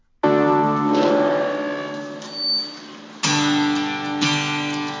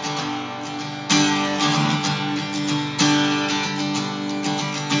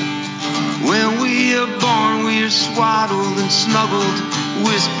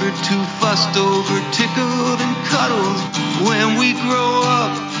never too fussed over, tickled and cuddled. When we grow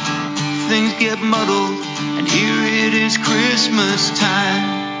up, things get muddled, and here it is Christmas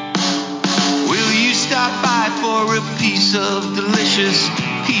time. Will you stop by for a piece of delicious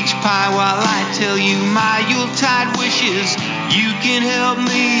peach pie while I tell you my Yuletide wishes? You can help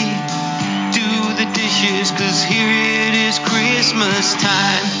me do the dishes, 'cause here it is Christmas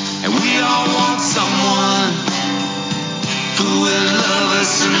time, and we all want someone who will love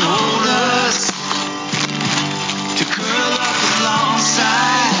us and hold us, to curl up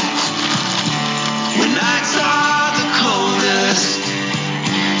alongside when nights are the coldest.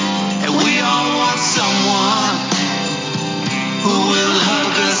 And we all want someone who will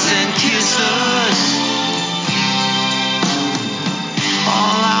hug us and kiss us.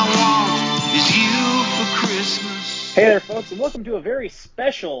 All I want is you for Christmas. Hey there, folks, and welcome to a very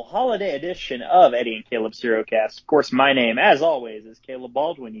special holiday edition of Eddie and Caleb's HeroCast. Of course, my name, as always, is Caleb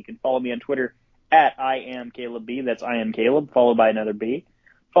Baldwin. You can follow me on Twitter at IamCalebB. That's I am Caleb, followed by another B.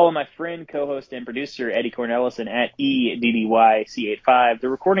 Follow my friend, co-host, and producer, Eddie Cornelison, at EDDYC85. The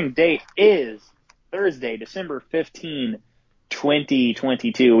recording date is Thursday, December 15,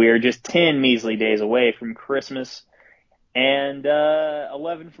 2022. We are just 10 measly days away from Christmas and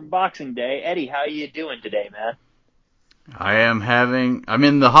 11 from Boxing Day. Eddie, how you doing today, man? I'm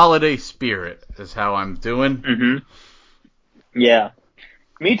in the holiday spirit, is how I'm doing. Mm-hmm. Yeah.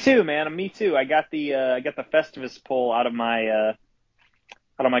 Me too, man. Me too. I got the Festivus pull out of my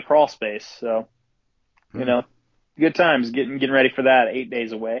crawl space, so good times getting ready for that. 8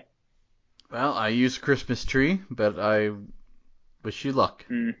 days away. Well, I use a Christmas tree, but I wish you luck.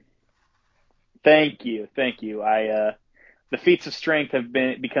 Thank you. The feats of strength have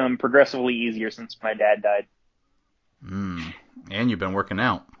become progressively easier since my dad died. And you've been working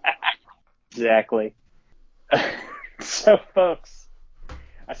out. Exactly. So, folks,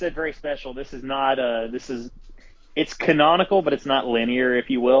 I said very special. This is not it's canonical, but it's not linear, if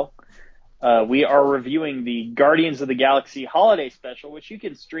you will. We are reviewing the Guardians of the Galaxy Holiday Special, which you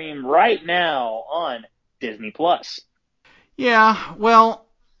can stream right now on Disney+. Yeah, well,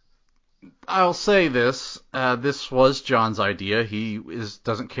 I'll say this. This was John's idea. He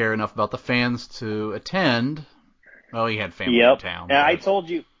doesn't care enough about the fans to attend. Well, he had family in town. And I told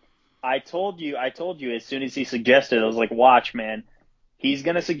you as soon as he suggested it, I was like, watch, man. He's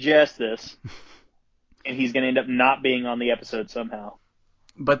going to suggest this, and he's going to end up not being on the episode somehow.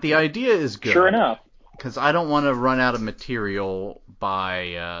 But the idea is good. Sure enough. Because I don't want to run out of material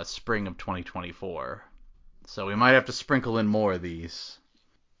by spring of 2024. So we might have to sprinkle in more of these.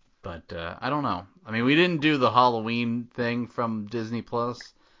 But I don't know. I mean, we didn't do the Halloween thing from Disney+.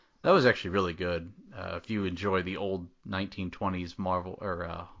 That was actually really good. If you enjoy the old 1920s Marvel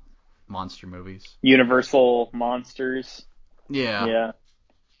or monster movies. Universal monsters. Yeah.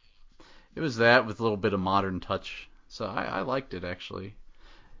 It was that with a little bit of modern touch. So I liked it, actually.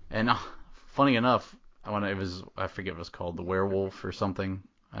 And funny enough, I forget what it was called, The Werewolf or something.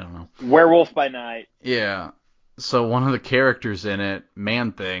 I don't know. Werewolf by Night. Yeah. So one of the characters in it,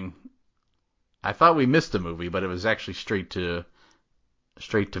 Man Thing, I thought we missed a movie, but it was actually straight to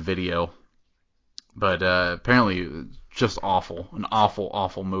video. But apparently just awful. An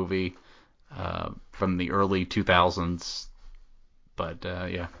awful movie from the early 2000s. But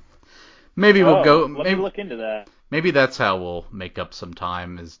yeah. Maybe we'll go. Let me look into that. Maybe that's how we'll make up some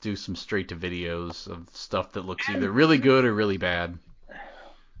time, is do some straight to videos of stuff that looks either really good or really bad.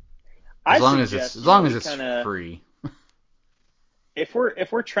 As long as it's free. If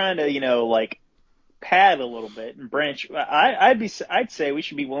we're trying to pad a little bit and branch, I'd say we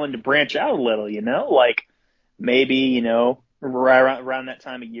should be willing to branch out a little. Maybe around that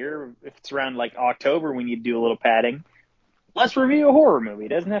time of year, if it's around like October when you do a little padding, let's review a horror movie. It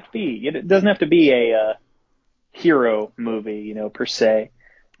doesn't have to be a hero movie, per se.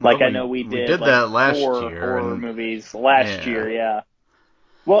 I know we did that last year. Horror movies last year, yeah.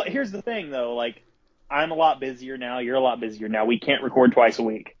 Well, here's the thing, though. I'm a lot busier now. You're a lot busier now. We can't record twice a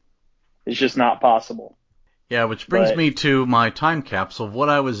week. It's just not possible. Yeah, which brings me to my time capsule of what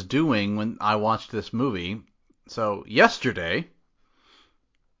I was doing when I watched this movie. So, yesterday,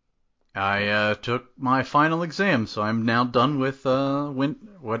 I took my final exam, so I'm now done with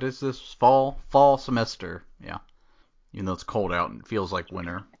what is this? Fall semester. Yeah. Even though it's cold out and it feels like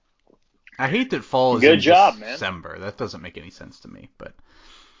winter. I hate that fall is in December. Man. That doesn't make any sense to me, but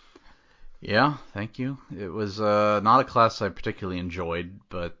yeah, thank you. It was not a class I particularly enjoyed,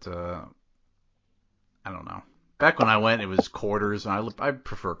 but I don't know. Back when I went, it was quarters, and I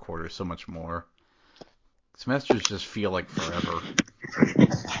prefer quarters so much more. Semesters just feel like forever.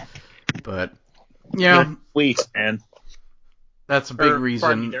 But yeah, weeks, man. that's a big Or, reason.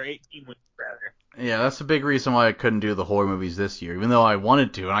 pardon me, they're 18 weeks rather. Yeah, that's a big reason why I couldn't do the horror movies this year, even though I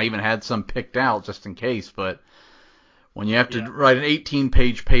wanted to, and I even had some picked out just in case. But when you have to write an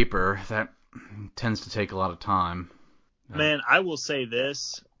 18-page paper, that tends to take a lot of time. Man, I will say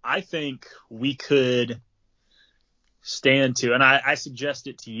this. I think we could stand to, and I suggest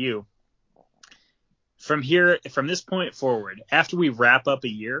it to you, from this point forward, after we wrap up a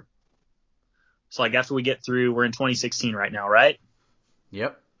year, so like after we get through, we're in 2016 right now, right?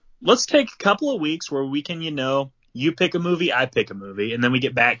 Yep. Let's take a couple of weeks where we can, you pick a movie, I pick a movie, and then we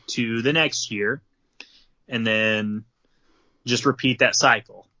get back to the next year, and then just repeat that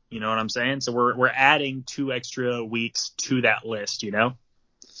cycle. You know what I'm saying? So we're adding 2 extra weeks to that list, Yeah,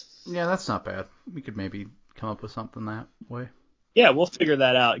 that's not bad. We could maybe come up with something that way. Yeah, we'll figure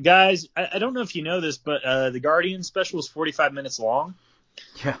that out. Guys, I don't know if you know this, but the Guardian special is 45 minutes long.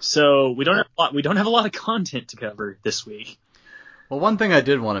 Yeah. So we don't have a lot of content to cover this week. Well, one thing I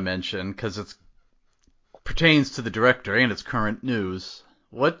did want to mention, because it pertains to the director and its current news.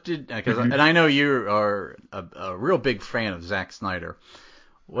 And I know you are a real big fan of Zack Snyder.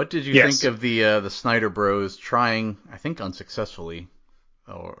 What did you think of the Snyder Bros trying, I think unsuccessfully,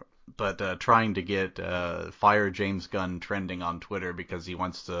 trying to get Fire James Gunn trending on Twitter because he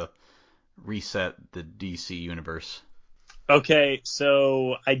wants to reset the DC universe? Okay,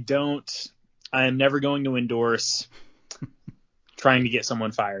 so I am never going to endorse trying to get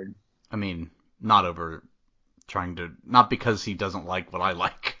someone fired. I mean, not because he doesn't like what I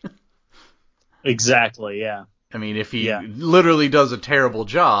like. Exactly, yeah. I mean, if he literally does a terrible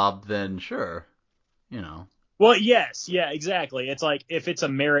job, then sure, Well, yes, yeah, exactly. It's like if it's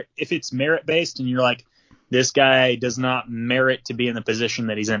merit based and you're like, this guy does not merit to be in the position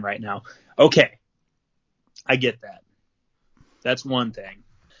that he's in right now. Okay. I get that. That's one thing.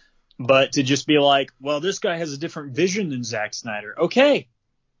 But to just be like, well, this guy has a different vision than Zack Snyder. Okay.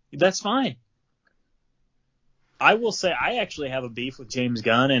 That's fine. I will say I actually have a beef with James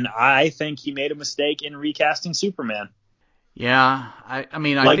Gunn, and I think he made a mistake in recasting Superman. Yeah, I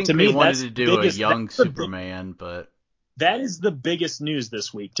think they wanted to do a young Superman, but that is the biggest news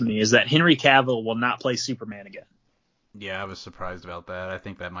this week to me, is that Henry Cavill will not play Superman again. Yeah, I was surprised about that. I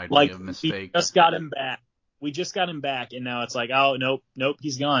think that might be a mistake. We just got him back, and now it's like, oh, nope,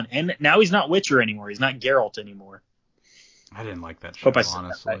 he's gone. And now he's not Witcher anymore. He's not Geralt anymore. I didn't like that show,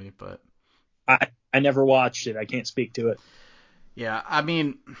 honestly, but I never watched it. I can't speak to it. Yeah, I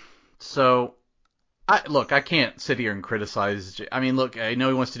mean, so I can't sit here and criticize. I mean, look, I know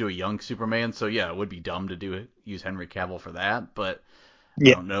he wants to do a young Superman, so yeah, it would be dumb to use Henry Cavill for that, but I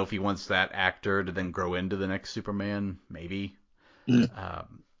don't know if he wants that actor to then grow into the next Superman. Maybe.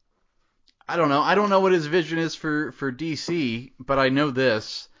 I don't know. I don't know what his vision is for DC, but I know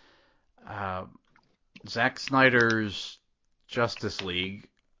this. Zack Snyder's Justice League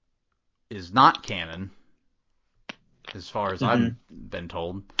is not canon, as far as I've been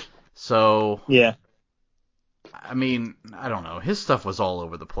told. So, yeah. I mean, I don't know. His stuff was all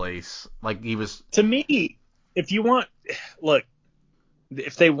over the place. Like, he was... To me, if they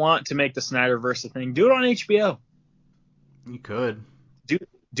want to make the Snyderverse a thing, do it on HBO. You could.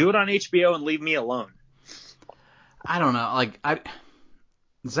 Do it on HBO and leave me alone. I don't know. Like,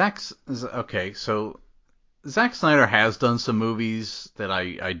 Zack Snyder has done some movies that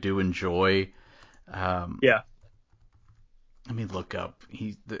I do enjoy. Yeah. Let me look up.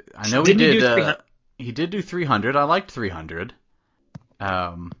 I know he did. He did do 300. I liked 300.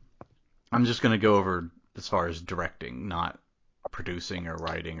 I'm just gonna go over as far as directing, not producing or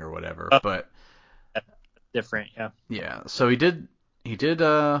writing or whatever. But different, yeah. Yeah. So he did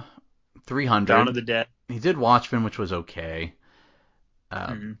 300. Dawn of the Dead. He did Watchmen, which was okay.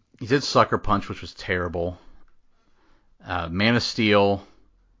 He did Sucker Punch, which was terrible. Man of Steel.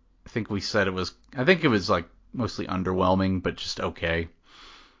 I think it was like mostly underwhelming, but just okay.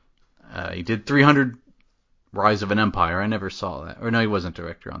 He did 300 Rise of an Empire. I never saw that. Or no, he wasn't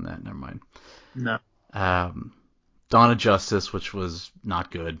director on that. Never mind. No. Dawn of Justice, which was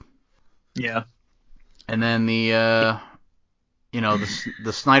not good. Yeah. And then the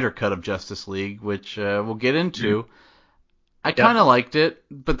Snyder cut of Justice League, which we'll get into. I kind of liked it,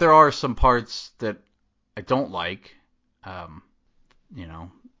 but there are some parts that I don't like.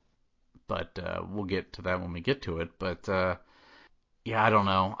 But we'll get to that when we get to it. But yeah, I don't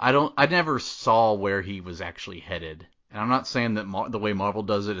know. I never saw where he was actually headed. And I'm not saying that the way Marvel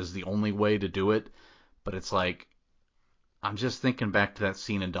does it is the only way to do it, but it's like, I'm just thinking back to that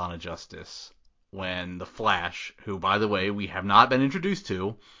scene in Dawn of Justice when the Flash, who, by the way, we have not been introduced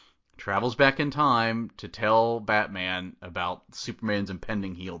to, travels back in time to tell Batman about Superman's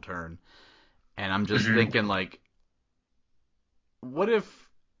impending heel turn. And I'm just thinking, like, what if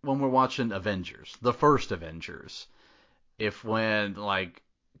when we're watching Avengers, the first Avengers, if when like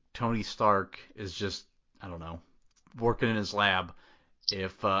Tony Stark is just, I don't know, working in his lab,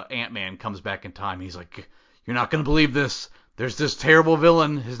 if Ant-Man comes back in time, he's like, "You're not gonna believe this. There's this terrible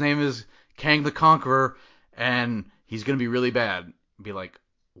villain. His name is Kang the Conqueror, and he's gonna be really bad." Be like,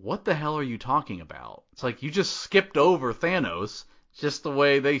 "What the hell are you talking about?" It's like you just skipped over Thanos, just the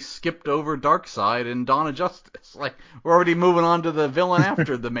way they skipped over Darkseid and Dawn of Justice. Like, we're already moving on to the villain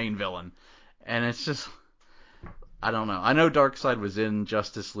after the main villain, and it's just, I don't know. I know Darkseid was in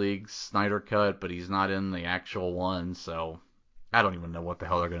Justice League's Snyder Cut, but he's not in the actual one, so I don't even know what the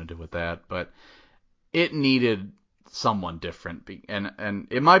hell they're going to do with that. But it needed someone different, and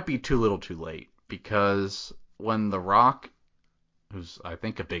it might be too little too late, because when The Rock, who's I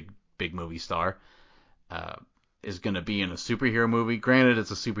think a big movie star, is going to be in a superhero movie, granted it's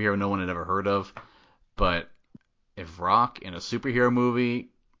a superhero no one had ever heard of, but if Rock in a superhero movie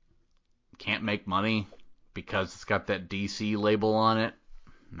can't make money because it's got that DC label on it,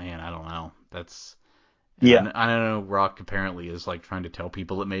 man, I don't know. That's, Yeah. I don't know. Rock apparently is like trying to tell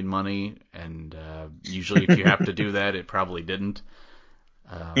people it made money, and usually if you have to do that, it probably didn't.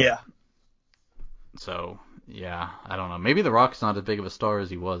 Yeah. So yeah, I don't know. Maybe The Rock's not as big of a star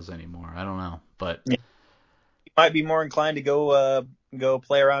as he was anymore. I don't know, but Yeah. You might be more inclined to go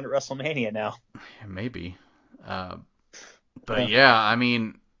play around at WrestleMania now. maybe. But yeah, I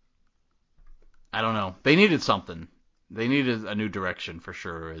mean, I don't know. They needed something. They needed a new direction for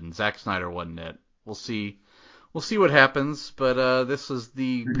sure, and Zack Snyder wasn't it. We'll see. We'll see what happens. But this is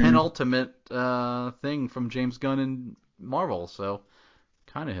the penultimate thing from James Gunn and Marvel, so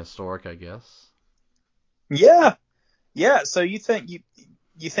kind of historic, I guess. Yeah. Yeah. So you think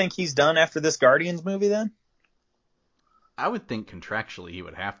he's done after this Guardians movie then? I would think contractually he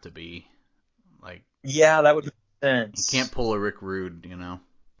would have to be. Like, Yeah, that would make sense. you can't pull a Rick Rude, you know.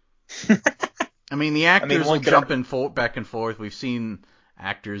 I mean, the actors will jump back and forth. We've seen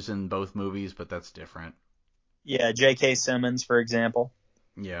actors in both movies, but that's different. Yeah, J.K. Simmons, for example.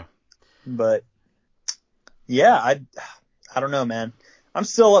 Yeah. But yeah, I don't know, man. I'm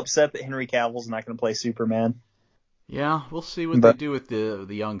still upset that Henry Cavill's not going to play Superman. Yeah, we'll see what they do with the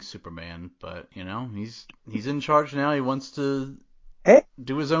young Superman, but you know, he's in charge now. He wants to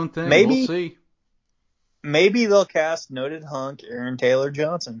do his own thing. We'll see. Maybe they'll cast noted hunk Aaron Taylor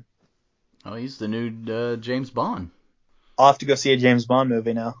Johnson. Oh, he's the new James Bond. I'll have to go see a James Bond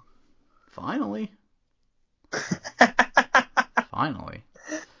movie now. Finally. Finally.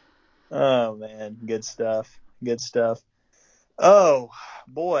 Oh man, good stuff. Good stuff. Oh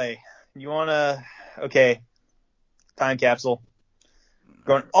boy, you wanna? Okay, time capsule.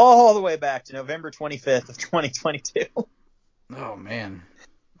 Going all the way back to November 25th of 2022. Oh man,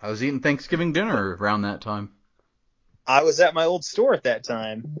 I was eating Thanksgiving dinner around that time. I was at my old store at that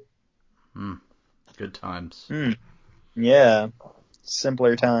time. Good times. Yeah,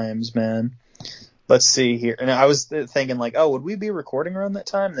 simpler times, man. Let's see here. And I was thinking like, oh, would we be recording around that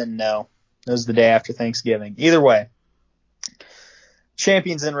time? Then no, it was the day after Thanksgiving. Either way,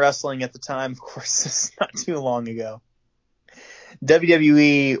 champions in wrestling at the time, of course, it's not too long ago.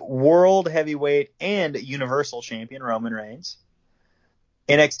 WWE World Heavyweight and Universal Champion Roman Reigns,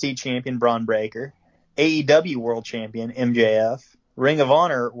 NXT Champion Braun Breaker, AEW World Champion MJF, Ring of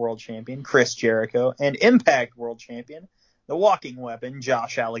Honor World Champion Chris Jericho, and Impact World Champion, the Walking Weapon,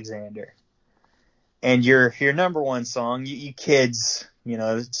 Josh Alexander. And your number one song, you kids, you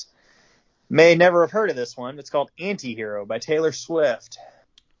know, may never have heard of this one. It's called Anti-Hero by Taylor Swift.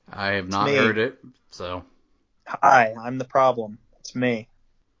 I have not heard it, so. Hi, I'm the problem. It's me.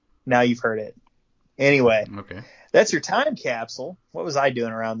 Now you've heard it. Anyway, okay. That's your time capsule. What was I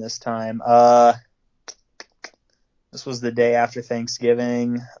doing around this time? This was the day after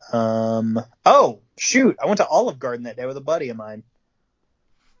Thanksgiving. Oh, shoot. I went to Olive Garden that day with a buddy of mine.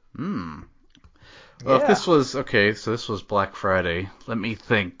 Well, if this was, okay, so this was Black Friday. Let me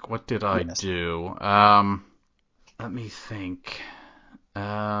think. What did I do? Let me think.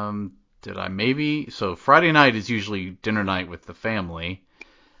 Did I maybe, so Friday night is usually dinner night with the family.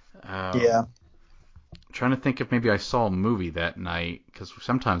 Yeah. Trying to think if maybe I saw a movie that night, because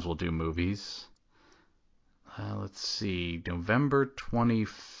sometimes we'll do movies. Let's see, November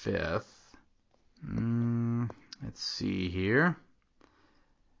 25th. Let's see here.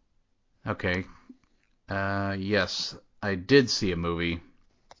 Okay. Yes, I did see a movie.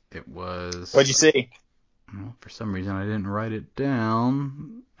 It was... What'd you see? Well, for some reason I didn't write it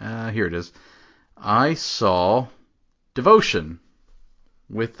down. Here it is. I saw Devotion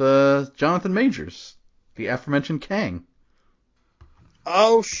with Jonathan Majors, the aforementioned Kang.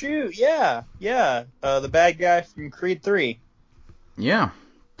 Oh, shoot. Yeah. The bad guy from Creed 3. Yeah,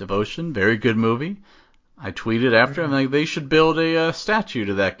 Devotion, very good movie. I tweeted after, I'm like, they should build a statue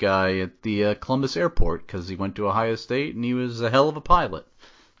to that guy at the Columbus airport because he went to Ohio State and he was a hell of a pilot.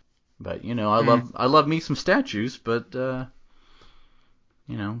 But I love me some statues, but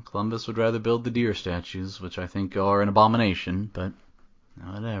Columbus would rather build the deer statues, which I think are an abomination. But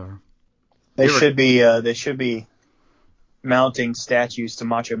whatever. They should be mounting statues to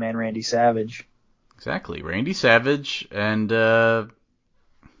Macho Man Randy Savage. Exactly, Randy Savage, and I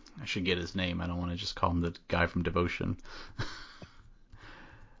should get his name. I don't want to just call him the guy from Devotion.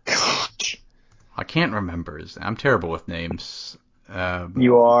 I can't remember his name. I'm terrible with names.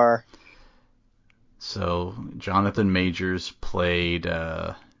 You are. So Jonathan Majors played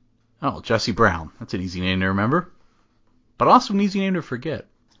Jesse Brown. That's an easy name to remember, but also an easy name to forget.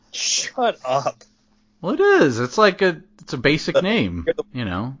 Shut up. Well, it is. It's a basic name,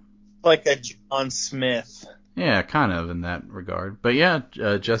 Like a John Smith. Yeah, kind of in that regard. But yeah,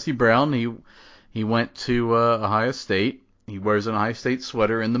 Jesse Brown, he went to Ohio State. He wears an Ohio State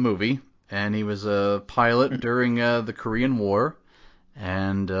sweater in the movie, and he was a pilot during the Korean War.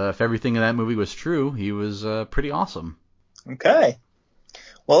 And if everything in that movie was true, he was pretty awesome. Okay.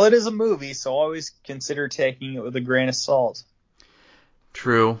 Well, it is a movie, so always consider taking it with a grain of salt.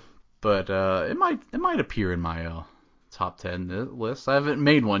 True, but it might appear in my top 10 list. I haven't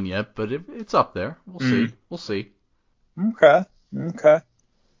made one yet, but it's up there. We'll see. Okay.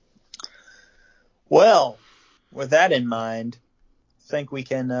 Well, with that in mind, I think we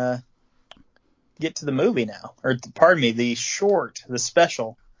can get to the movie now. Or, pardon me, the short, the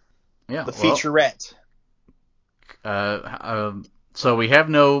special, the featurette. So we have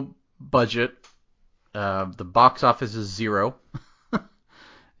no budget. The box office is 0.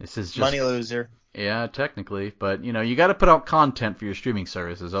 This is just money loser. Yeah, technically, but you got to put out content for your streaming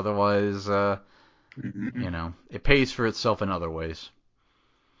services, otherwise, it pays for itself in other ways.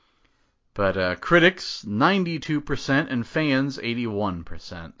 But critics 92% and fans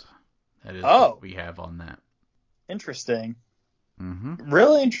 81%. That is what we have on that. Interesting. Mm-hmm.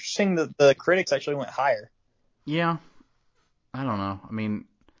 Really interesting that the critics actually went higher. Yeah, I don't know. I mean,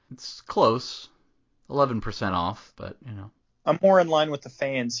 it's close, 11% off, but I'm more in line with the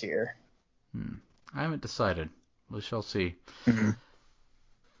fans here. I haven't decided. We shall see. Mm-hmm.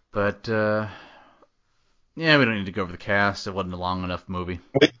 But, we don't need to go over the cast. It wasn't a long enough movie.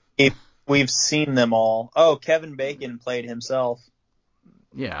 We've seen them all. Oh, Kevin Bacon played himself.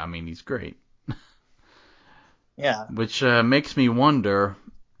 Yeah, I mean, he's great. Yeah. Which makes me wonder...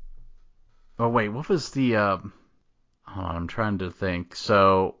 Oh, wait, what was the... Hold on, I'm trying to think.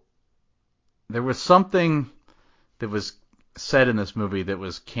 So, there was something that was said in this movie that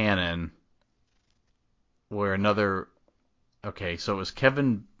was canon... Where another... Okay, so it was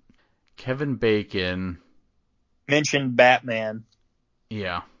Kevin Bacon... Mentioned Batman.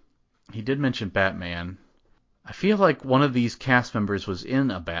 Yeah. He did mention Batman. I feel like one of these cast members was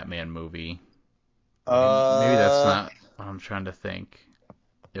in a Batman movie. Maybe that's not what I'm trying to think.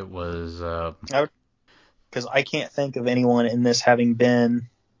 It was... Because I can't think of anyone in this having been...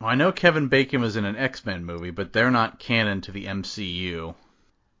 Well, I know Kevin Bacon was in an X-Men movie, but they're not canon to the MCU.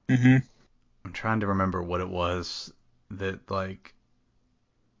 Mm-hmm. I'm trying to remember what it was that,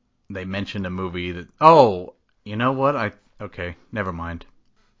 they mentioned a movie that... Oh, you know what? Okay, never mind.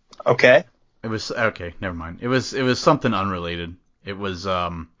 Okay. It was... Okay, never mind. It was something unrelated. It was,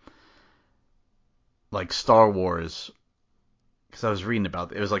 Star Wars. Because I was reading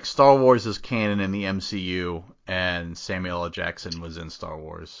about it. It was like Star Wars is canon in the MCU, and Samuel L. Jackson was in Star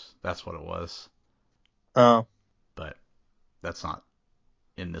Wars. That's what it was. Oh. But that's not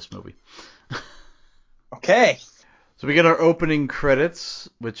in this movie. Okay. So we get our opening credits,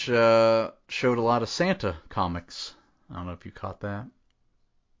 which showed a lot of Santa comics. I don't know if you caught that.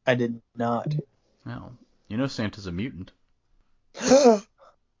 I did not. Well, Santa's a mutant.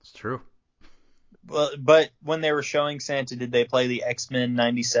 It's true. Well, but when they were showing Santa, did they play the X-Men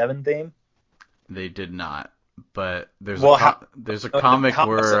 97 theme? They did not. But there's a comic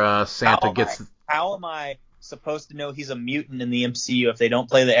where Santa gets... How am I supposed to know he's a mutant in the MCU if they don't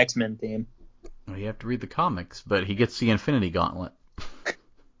play the X-Men theme? Well, you have to read the comics, but he gets the Infinity Gauntlet.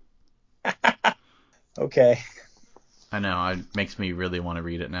 Okay. I know. It makes me really want to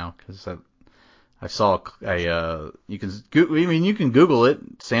read it now because I saw you can Google it,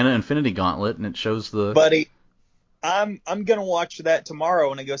 Santa Infinity Gauntlet, and it shows the... Buddy, I'm gonna watch that tomorrow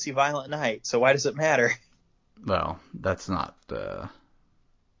when I go see Violent Night. So why does it matter? Well, that's not the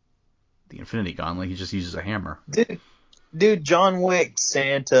Infinity Gauntlet. He just uses a hammer. Dude, John Wick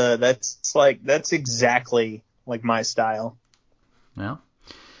Santa. That's exactly like my style. Yeah.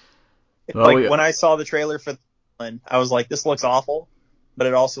 Well, when I saw the trailer for the one, I was like, this looks awful. but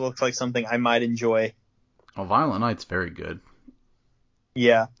it also looks like something I might enjoy. Oh, Violent Night's very good.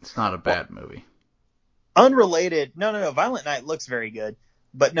 Yeah. It's not a bad movie. Unrelated. No. Violent Night looks very good.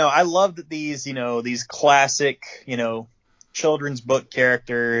 But no, I love that these classic, children's book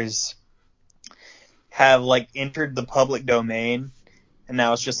characters have like entered the public domain. And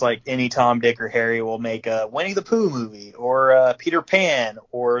now it's just like any Tom, Dick, or Harry will make a Winnie the Pooh movie or Peter Pan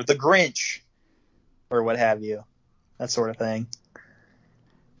or The Grinch or what have you. That sort of thing.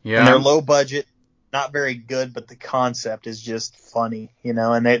 Yeah. And they're low budget, not very good, but the concept is just funny,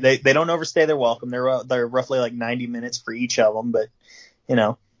 and they don't overstay their welcome. They're roughly like 90 minutes for each of them, but,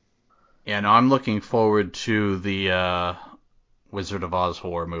 Yeah, no, I'm looking forward to the Wizard of Oz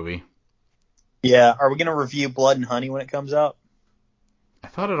horror movie. Yeah. Are we going to review Blood and Honey when it comes out? I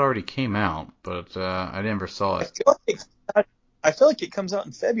thought it already came out, but I never saw it. I feel like it comes out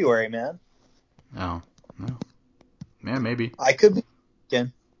in February, man. Oh, no. Yeah, maybe. I could be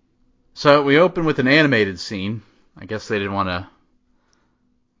again. So we open with an animated scene. I guess they didn't want to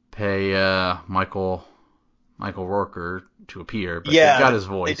pay Michael Rooker to appear, but Yeah, they got his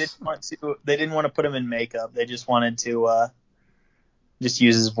voice. They didn't want to put him in makeup. They just wanted to just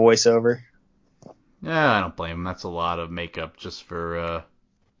use his voiceover. Yeah, I don't blame him. That's a lot of makeup just for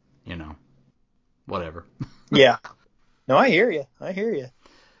whatever. Yeah. No, I hear you.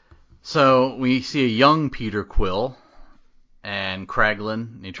 So we see a young Peter Quill and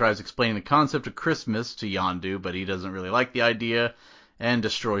Kraglin, and he tries explaining the concept of Christmas to Yondu, but he doesn't really like the idea and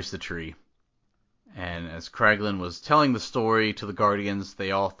destroys the tree. And as Kraglin was telling the story to the Guardians,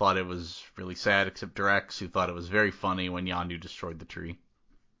 they all thought it was really sad, except Drax, who thought it was very funny when Yondu destroyed the tree.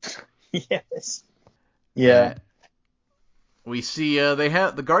 Yes. Yeah. We see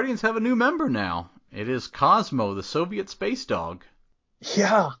the Guardians have a new member now. It is Cosmo, the Soviet space dog.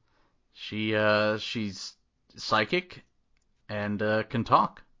 Yeah. She's psychic and can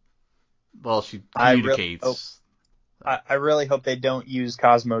talk. Well, she communicates. I really hope they don't use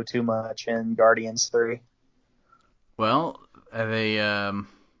Cosmo too much in Guardians 3. Well,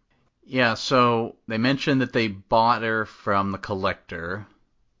 so they mentioned that they bought her from the Collector.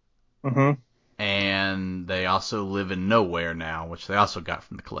 Mm-hmm. And they also live in Nowhere now, which they also got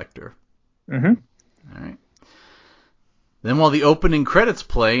from the Collector. Mm-hmm. All right. Then while the opening credits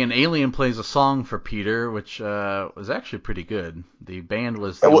play, an alien plays a song for Peter, which was actually pretty good. The band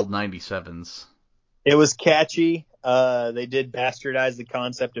was the old 97s. It was catchy. They did bastardize the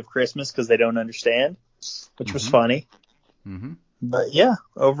concept of Christmas because they don't understand, which was funny. Mm-hmm. But yeah,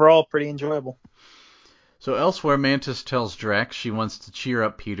 overall pretty enjoyable. So elsewhere, Mantis tells Drax she wants to cheer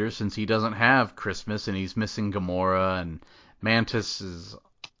up Peter since he doesn't have Christmas and he's missing Gamora, and Mantis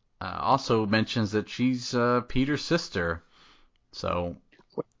also mentions that she's Peter's sister. So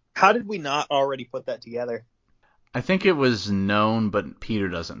how did we not already put that together? I think it was known, but Peter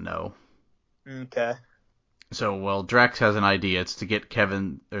doesn't know. Okay. So, well, Drax has an idea. It's to get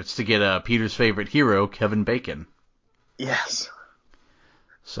Peter's favorite hero, Kevin Bacon. Yes.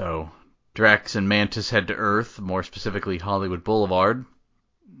 So Drax and Mantis head to Earth, more specifically Hollywood Boulevard.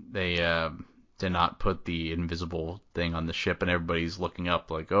 They did not put the invisible thing on the ship, and everybody's looking up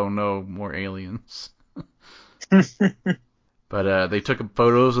like, oh no, more aliens. But they took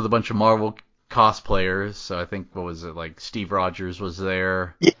photos with a bunch of Marvel cosplayers. So I think, what was it, like Steve Rogers was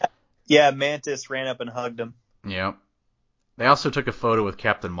there. Yeah, Mantis ran up and hugged him. Yep. They also took a photo with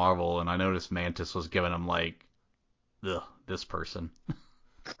Captain Marvel, and I noticed Mantis was giving him like, ugh, this person.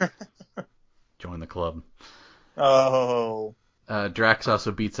 Join the club. Oh. Drax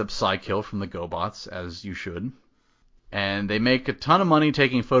also beats up Psykill from the GoBots, as you should. And they make a ton of money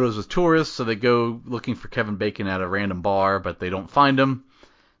taking photos with tourists, so they go looking for Kevin Bacon at a random bar, but they don't find him.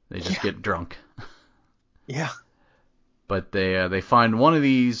 They just get drunk. Yeah. But they find one of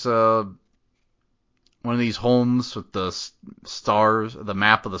these homes with the stars, the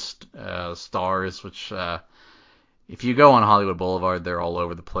map of the stars, which if you go on Hollywood Boulevard, they're all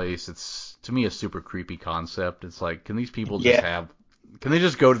over the place. It's, to me, a super creepy concept. It's like, can these people can they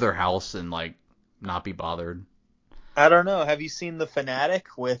just go to their house and like not be bothered? I don't know. Have you seen The Fanatic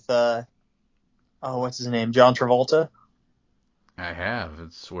with what's his name? John Travolta? I have.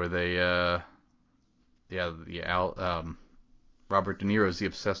 It's where they Robert De Niro's the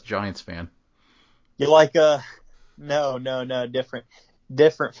obsessed Giants fan. You like no, different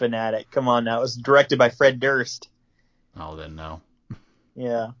Fanatic. Come on now. It was directed by Fred Durst. Oh, then no.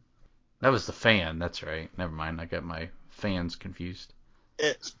 Yeah. That was The Fan, that's right. Never mind, I got my fans confused.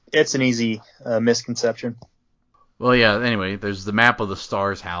 It's an easy misconception. Well, yeah, anyway, there's the map of the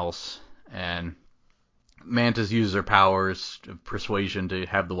Stars house, and Mantis uses her powers of persuasion to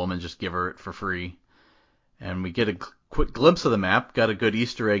have the woman just give her it for free. And we get a quick glimpse of the map. Got a good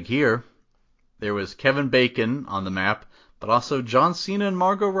Easter egg here. There was Kevin Bacon on the map, but also John Cena and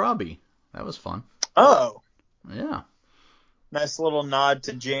Margot Robbie. That was fun. Oh. Yeah. Nice little nod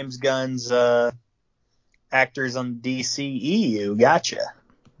to James Gunn's actors on DCEU. Gotcha.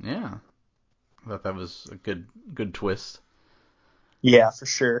 Yeah. I thought that was a good twist. Yeah, for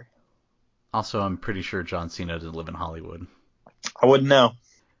sure. Also, I'm pretty sure John Cena doesn't live in Hollywood. I wouldn't know.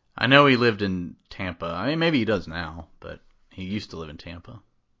 I know he lived in Tampa. I mean, maybe he does now, but he used to live in Tampa.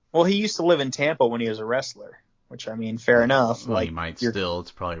 Well, he used to live in Tampa when he was a wrestler, which, I mean, fair enough. Well, he might still.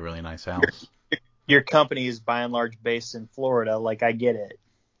 It's probably a really nice house. Your company is by and large based in Florida. Like, I get it.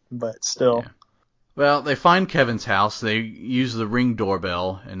 But still. Yeah. Well, they find Kevin's house. They use the Ring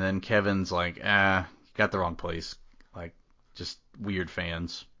doorbell, and then Kevin's like, you got the wrong place. Like, just weird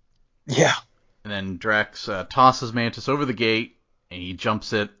fans. Yeah. And then Drax tosses Mantis over the gate, and he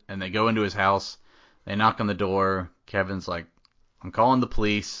jumps it, and they go into his house. They knock on the door. Kevin's like, I'm calling the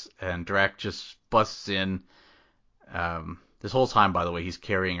police, and Drax just busts in. This whole time, by the way, he's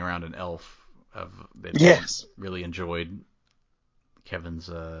carrying around an elf that Yes. really enjoyed. Kevin's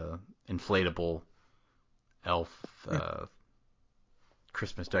inflatable elf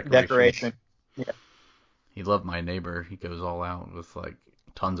Christmas decoration. Yeah. He loved My Neighbor. He goes all out with like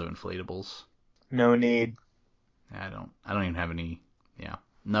tons of inflatables. No need. I don't even have any. Yeah,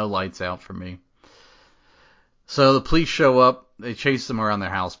 no lights out for me. So the police show up. They chase them around their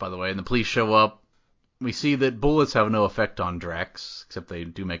house, by the way, and the police show up. We see that bullets have no effect on Drax, except they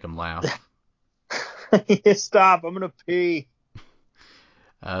do make him laugh. Stop! I'm gonna pee.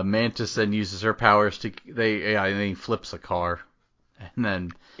 Mantis then uses her powers to he flips a car, and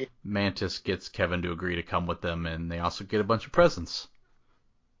then Mantis gets Kevin to agree to come with them, and they also get a bunch of presents.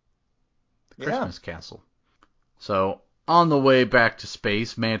 The Christmas castle. So on the way back to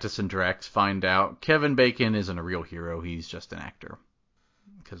space, Mantis and Drax find out Kevin Bacon isn't a real hero; he's just an actor,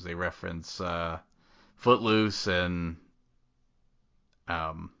 because they reference Footloose and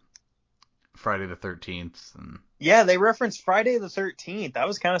Friday the 13th. And yeah, they referenced Friday the 13th. I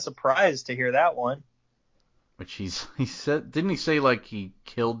was kind of surprised to hear that one. Which he said, didn't he say like he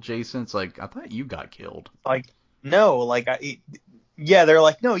killed Jason? It's like, I thought you got killed. Like, no, like, they're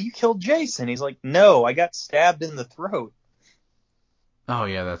like, no, you killed Jason. He's like, no, I got stabbed in the throat. Oh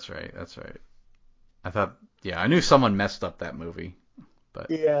yeah, that's right. I thought, I knew someone messed up that movie, but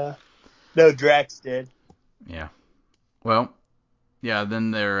yeah, no, Drax did. Yeah. Well, yeah,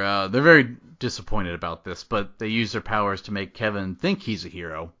 then they're very disappointed about this, but they use their powers to make Kevin think he's a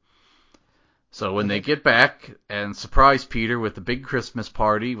hero. So when they get back and surprise Peter with a big Christmas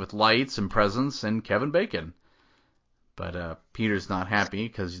party with lights and presents and Kevin Bacon. But Peter's not happy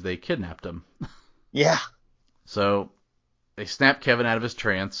because they kidnapped him. Yeah. So they snap Kevin out of his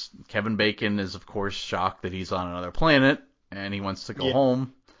trance. Kevin Bacon is, of course, shocked that he's on another planet, and he wants to go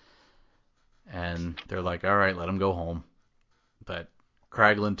home. And they're like, all right, let him go home. But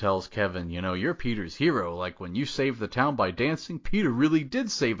Kraglin tells Kevin, you're Peter's hero. Like when you saved the town by dancing, Peter really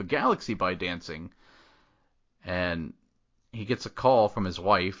did save a galaxy by dancing. And he gets a call from his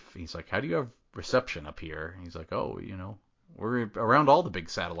wife. He's like, how do you have reception up here? He's like, oh, we're around all the big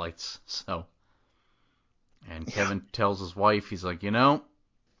satellites. So, and Kevin tells his wife, he's like, I'm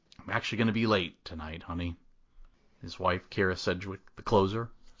actually going to be late tonight, honey. His wife, Kira Sedgwick, the closer.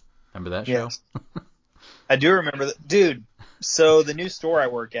 Remember that show? I do remember that. Dude, so the new store I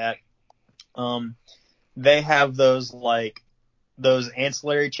work at, they have those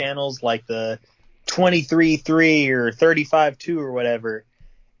ancillary channels like the 23.3 or 35.2 or whatever.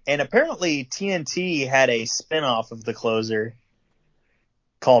 And apparently TNT had a spinoff of the closer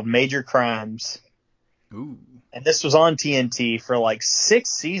called Major Crimes. Ooh. And this was on TNT for like 6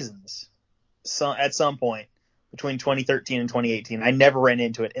 seasons at some point between 2013 and 2018. I never ran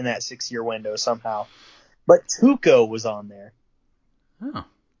into it in that 6-year window somehow. But Tuco was on there. Oh.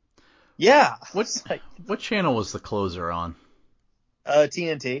 Yeah. What channel was the closer on?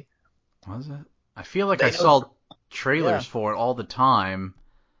 TNT. Was it? I feel like I saw trailers for it all the time,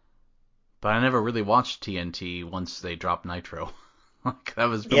 but I never really watched TNT once they dropped Nitro. That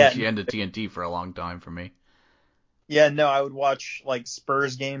was pretty much the end of TNT for a long time for me. Yeah, no, I would watch like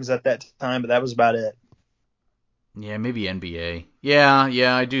Spurs games at that time, but that was about it. Yeah, maybe NBA. Yeah,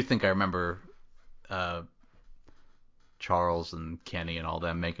 I do think I remember Charles and Kenny and all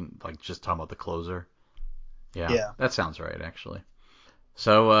them making just talking about the closer. Yeah, that sounds right actually.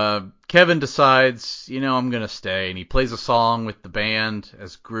 So Kevin decides, I'm gonna stay, and he plays a song with the band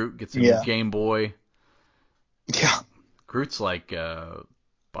as Groot gets a new Game Boy. Yeah, Groot's like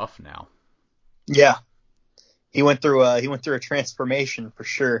buff now. Yeah, he went through a transformation for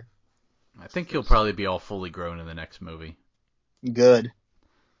sure. I think he'll probably be all fully grown in the next movie. Good.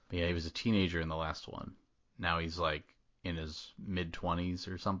 But yeah, he was a teenager in the last one. Now he's like in his mid-20s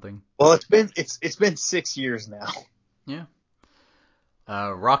or something. Well, it's been 6 years now. Yeah.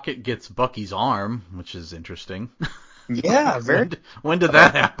 Rocket gets Bucky's arm, which is interesting. Yeah, very. When did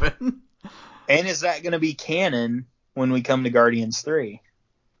that happen? And is that going to be canon when we come to Guardians 3?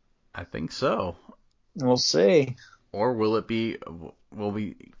 I think so. We'll see. Or will it be?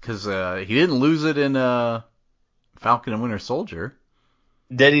 Because he didn't lose it in Falcon and Winter Soldier.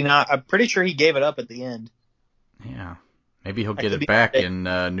 Did he not? I'm pretty sure he gave it up at the end. Yeah. Maybe he'll get it back in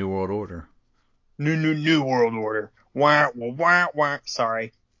New World Order. New World Order. Wah, wah, wah, wah.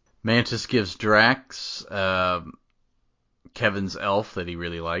 Sorry. Mantis gives Drax Kevin's elf that he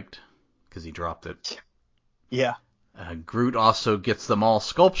really liked because he dropped it. Yeah. Groot also gets them all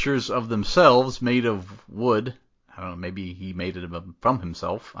sculptures of themselves made of wood. I don't know, maybe he made it from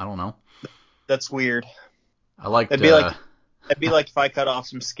himself. I don't know. That's weird. I liked. It'd be like if I cut off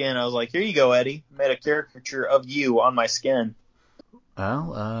some skin. I was like, here you go, Eddie. Made a caricature of you on my skin.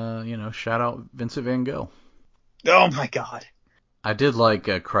 Well, shout out Vincent Van Gogh. Oh my God. I did like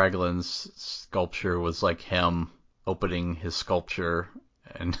Kraglin's sculpture was like him opening his sculpture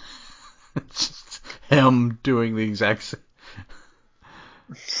and just him doing the exact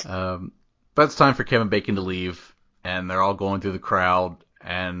same. But it's time for Kevin Bacon to leave, and they're all going through the crowd,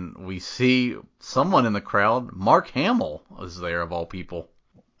 and we see someone in the crowd. Mark Hamill is there, of all people.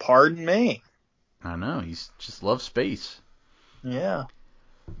 Pardon me. I know, he's just loves space. Yeah.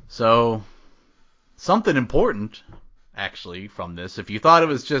 So, something important, actually, from this. If you thought it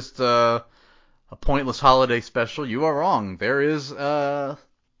was just a pointless holiday special, you are wrong. There is a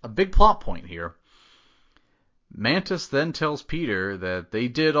big plot point here. Mantis then tells Peter that they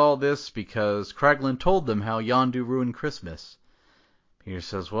did all this because Kraglin told them how Yondu ruined Christmas. Peter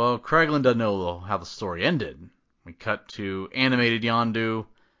says, well, Kraglin doesn't know how the story ended. We cut to animated Yondu,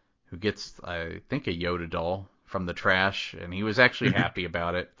 who gets, I think, a Yoda doll from the trash, and he was actually happy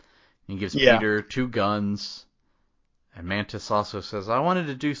about it. He gives Peter 2 guns, and Mantis also says, I wanted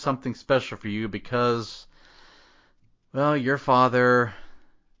to do something special for you because, well, your father...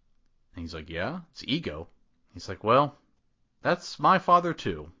 And he's like, yeah, it's Ego. He's like, well, that's my father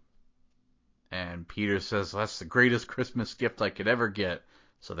too. And Peter says, that's the greatest Christmas gift I could ever get.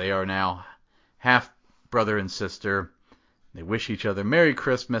 So they are now half brother and sister. They wish each other Merry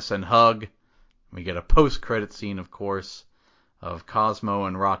Christmas and hug. We get a post-credit scene, of course, of Cosmo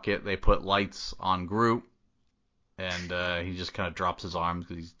and Rocket. They put lights on Groot, and he just kind of drops his arms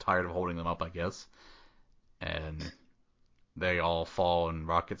because he's tired of holding them up, I guess. And they all fall, and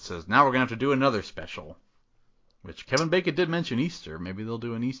Rocket says, now we're going to have to do another special. Which Kevin Bacon did mention Easter. Maybe they'll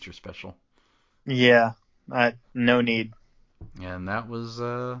do an Easter special. Yeah, no need. And that was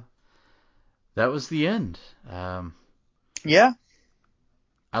the end. Yeah.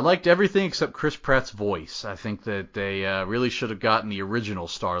 I liked everything except Chris Pratt's voice. I think that they really should have gotten the original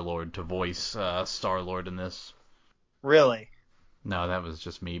Star-Lord to voice Star-Lord in this. Really? No, that was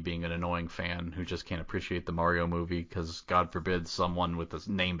just me being an annoying fan who just can't appreciate the Mario movie because, God forbid, someone with a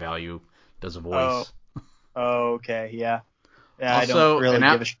name value does a voice. Oh, okay, yeah. Yeah, Also, I don't really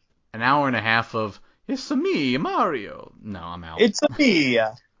give a shit. An hour and a half of, it's me, Mario. No, I'm out. It's me.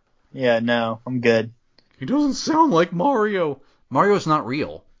 Yeah, no, I'm good. He doesn't sound like Mario. Mario's not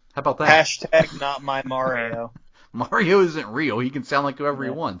real. How about that? Hashtag not my Mario. Mario isn't real. He can sound like whoever he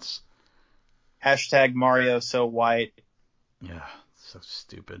wants. Hashtag Mario so white. Yeah, so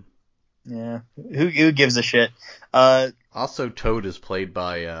stupid. Yeah, who gives a shit? Also, Toad is played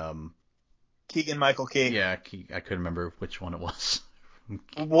by Keegan-Michael Key. Yeah, I couldn't remember which one it was.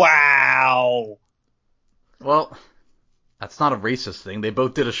 Wow. Well, that's not a racist thing. They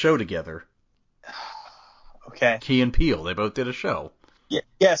both did a show together. Okay. Key and Peele, they both did a show.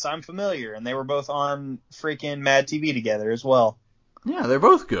 Yes, I'm familiar, and they were both on freaking Mad TV together as well. Yeah, they're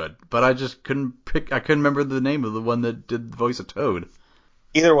both good, but I just couldn't remember the name of the one that did the voice of Toad.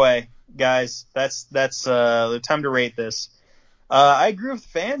 Either way, guys, that's the time to rate this. I agree with the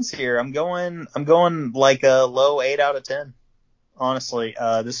fans here. I'm going like a low 8 out of 10. Honestly,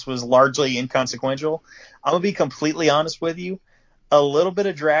 this was largely inconsequential. I'm gonna be completely honest with you. A little bit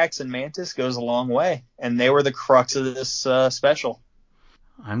of Drax and Mantis goes a long way, and they were the crux of this special.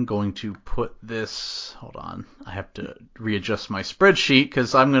 I'm going to put this. Hold on, I have to readjust my spreadsheet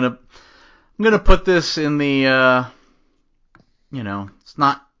because I'm gonna put this in the. It's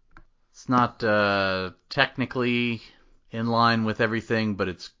not technically in line with everything, but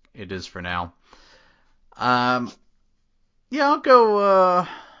it is for now. Yeah, I'll go.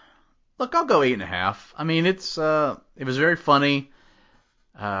 Look, I'll go 8.5. I mean, it was very funny.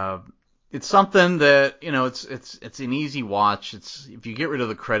 It's something that, it's an easy watch. It's if you get rid of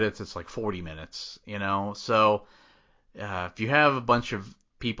the credits, it's like 40 minutes, So if you have a bunch of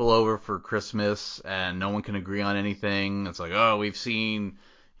people over for Christmas and no one can agree on anything, it's like, oh, we've seen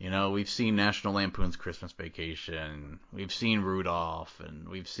National Lampoon's Christmas Vacation, we've seen Rudolph, and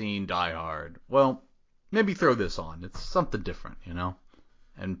we've seen Die Hard. Well, maybe throw this on. It's something different,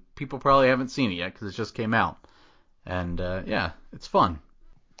 And people probably haven't seen it yet because it just came out. And yeah, it's fun.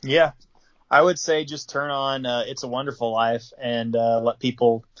 Yeah, I would say just turn on It's a Wonderful Life and let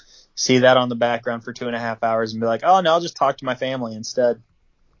people see that on the background for 2.5 hours and be like, oh, no, I'll just talk to my family instead.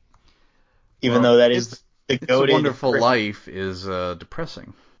 Even though that is the It's a goated Wonderful Life is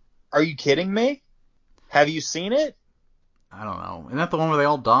depressing. Are you kidding me? Have you seen it? I don't know. Isn't that the one where they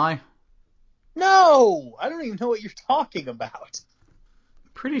all die? No, I don't even know what you're talking about.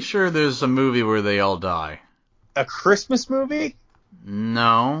 Pretty sure there's a movie where they all die. A Christmas movie?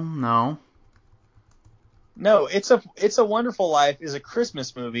 No. No, It's a Wonderful Life is a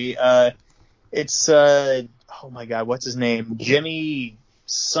Christmas movie. It's oh my God, what's his name? Jimmy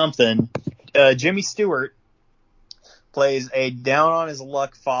something. Jimmy Stewart plays a down on his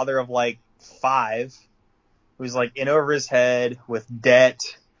luck father of like 5 who's like in over his head with debt.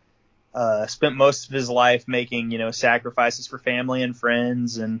 Spent most of his life making, sacrifices for family and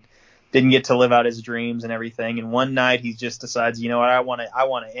friends, and didn't get to live out his dreams and everything. And one night he just decides, what, I want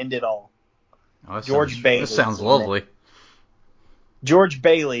to end it all. Oh, George Bailey. This sounds lovely. George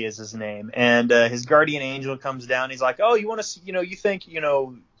Bailey is his name, and his guardian angel comes down. He's like, "Oh, you want to, you think,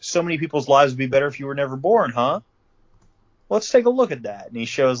 so many people's lives would be better if you were never born, huh? Let's take a look at that." And he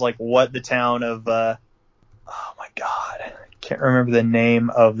shows like what the town of, oh my God, I can't remember the name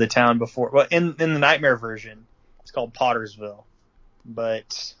of the town before. Well, in the Nightmare version, it's called Pottersville.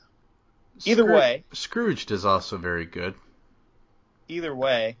 But either way, Scrooged is also very good. Either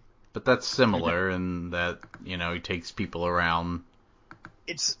way, but that's similar in that he takes people around.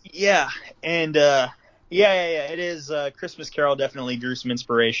 It's and it is. Christmas Carol definitely drew some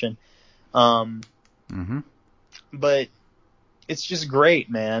inspiration. But it's just great,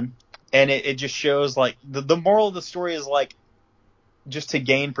 man. And it just shows like the moral of the story is like just to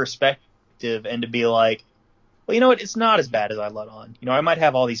gain perspective and to be like, well, you know what? It's not as bad as I let on. I might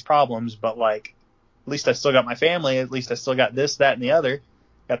have all these problems, but like at least I still got my family. At least I still got this, that, and the other.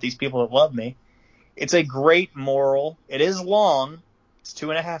 Got these people that love me. It's a great moral. It is long. It's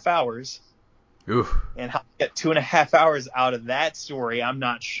 2.5 hours. Oof. And how to get 2.5 hours out of that story, I'm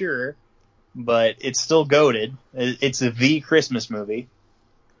not sure. But it's still goated. It's the Christmas movie.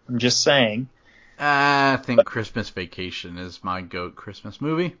 I'm just saying. I think Christmas Vacation is my GOAT Christmas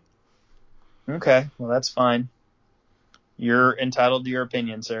movie. Okay, well that's fine. You're entitled to your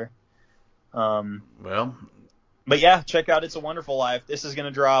opinion, sir. Well. But yeah, check out It's a Wonderful Life. This is going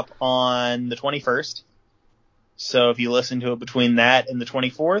to drop on the 21st. So if you listen to it between that and the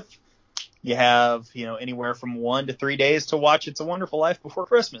 24th, you have, anywhere from 1 to 3 days to watch It's a Wonderful Life before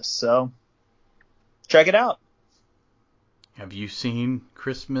Christmas. So check it out. Have you seen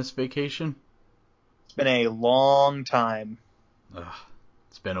Christmas Vacation? It's been a long time.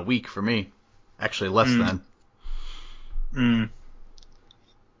 It's been a week for me. Actually, less than.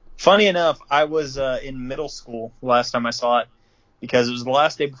 Funny enough, I was in middle school the last time I saw it because it was the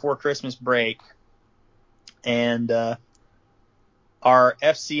last day before Christmas break, and our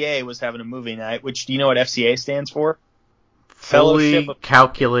FCA was having a movie night, which, do you know what FCA stands for? Fully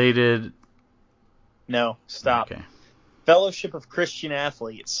calculated. No, stop. Okay. Fellowship of Christian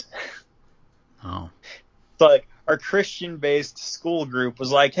Athletes. Oh. So, like, our Christian-based school group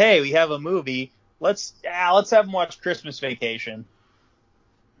was like, hey, we have a movie. Let's have them watch Christmas Vacation.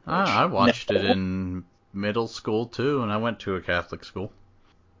 I watched it in middle school, too, and I went to a Catholic school.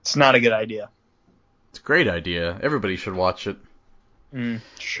 It's not a good idea. It's a great idea. Everybody should watch it.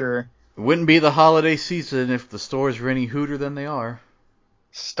 Sure. It wouldn't be the holiday season if the stores were any hooter than they are.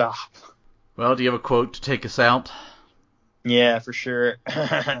 Stop. Well, do you have a quote to take us out? Yeah, for sure.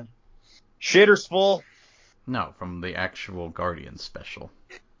 Shitter's full. No, from the actual Guardians special.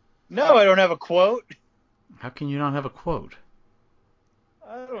 No, I don't have a quote. How can you not have a quote?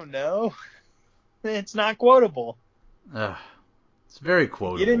 I don't know. It's not quotable. It's very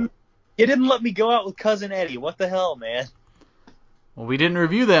quotable. You didn't let me go out with Cousin Eddie. What the hell, man? Well, we didn't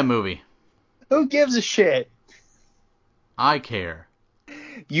review that movie. Who gives a shit? I care.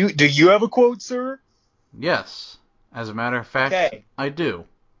 Do you have a quote, sir? Yes. As a matter of fact, okay. I do.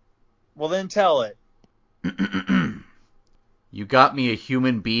 Well, then tell it. You got me a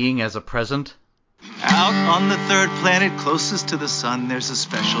human being as a present? Out on the third planet closest to the sun, there's a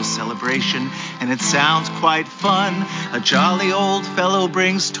special celebration, and it sounds quite fun. A jolly old fellow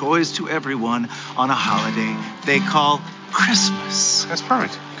brings toys to everyone on a holiday they call Christmas. That's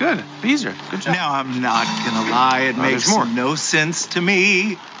perfect. Good. Easier. Good job. Now, I'm not gonna lie, it makes no sense to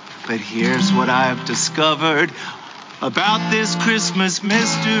me. But here's what I've discovered about this Christmas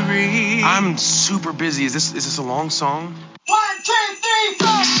mystery. I'm super busy. Is this a long song? 1, 2, 3,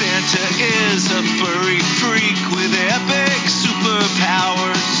 4. Santa is a furry freak with epic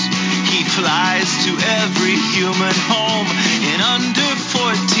superpowers. He flies to every human home in under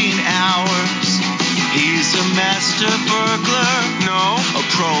 14 hours. He's a master burglar. No. A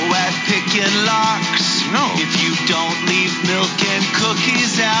pro at picking locks. No. If you don't leave milk and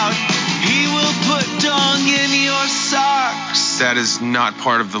cookies out, he will put dung in your socks. That is not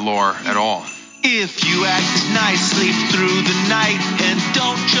part of the lore at all. If you act nice, sleep through the night and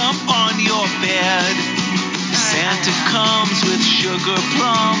don't jump on your bed, Santa comes with sugar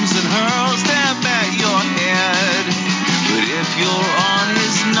plums and hurls them at your head. But if you're on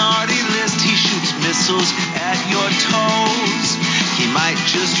his naughty list, he shoots missiles at your toes. He might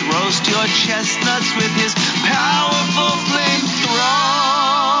just roast your chestnuts with his powerful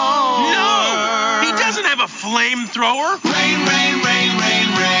flamethrower. No! He doesn't have a flamethrower. Rain, rain, rain, rain,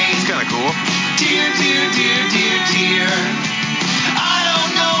 rain. It's kind of cool. Dear, dear, dear, dear, dear. I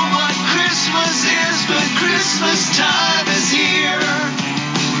don't know what Christmas is, but Christmas time is here.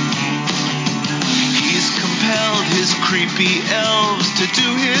 He's compelled his creepy elves to do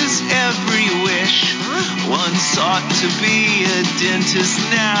his every wish. One sought to be a dentist,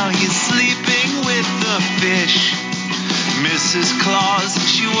 now he's sleeping with the fish. Mrs. Claus,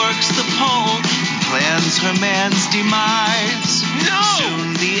 she works the pole, plans her man's demise. No!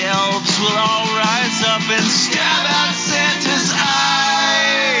 Soon the elves will all rise up and stab out Santa's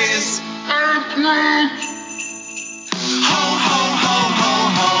eyes. Ho, ho, ho, ho,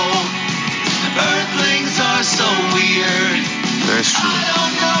 ho. Earthlings are so weird. That's true. I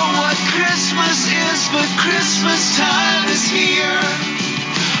don't know what Christmas is, but Christmas time is here.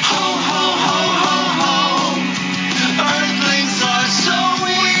 Ho, ho, ho, ho, ho. Earthlings are so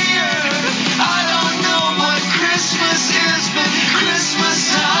weird. I don't know what Christmas is, but Christmas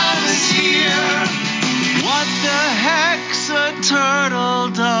time is here. What the heck's a turtle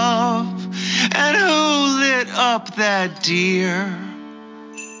dove? And who lit up that deer?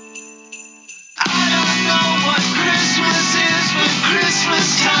 I don't know what Christmas is, but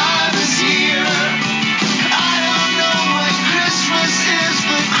Christmas time is here. I don't know what Christmas is,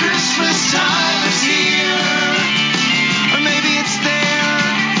 but Christmas time is here. Or maybe it's there,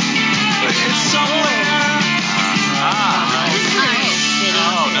 but it's somewhere.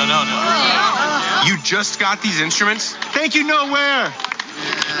 No. You just got these instruments? Thank you, nowhere.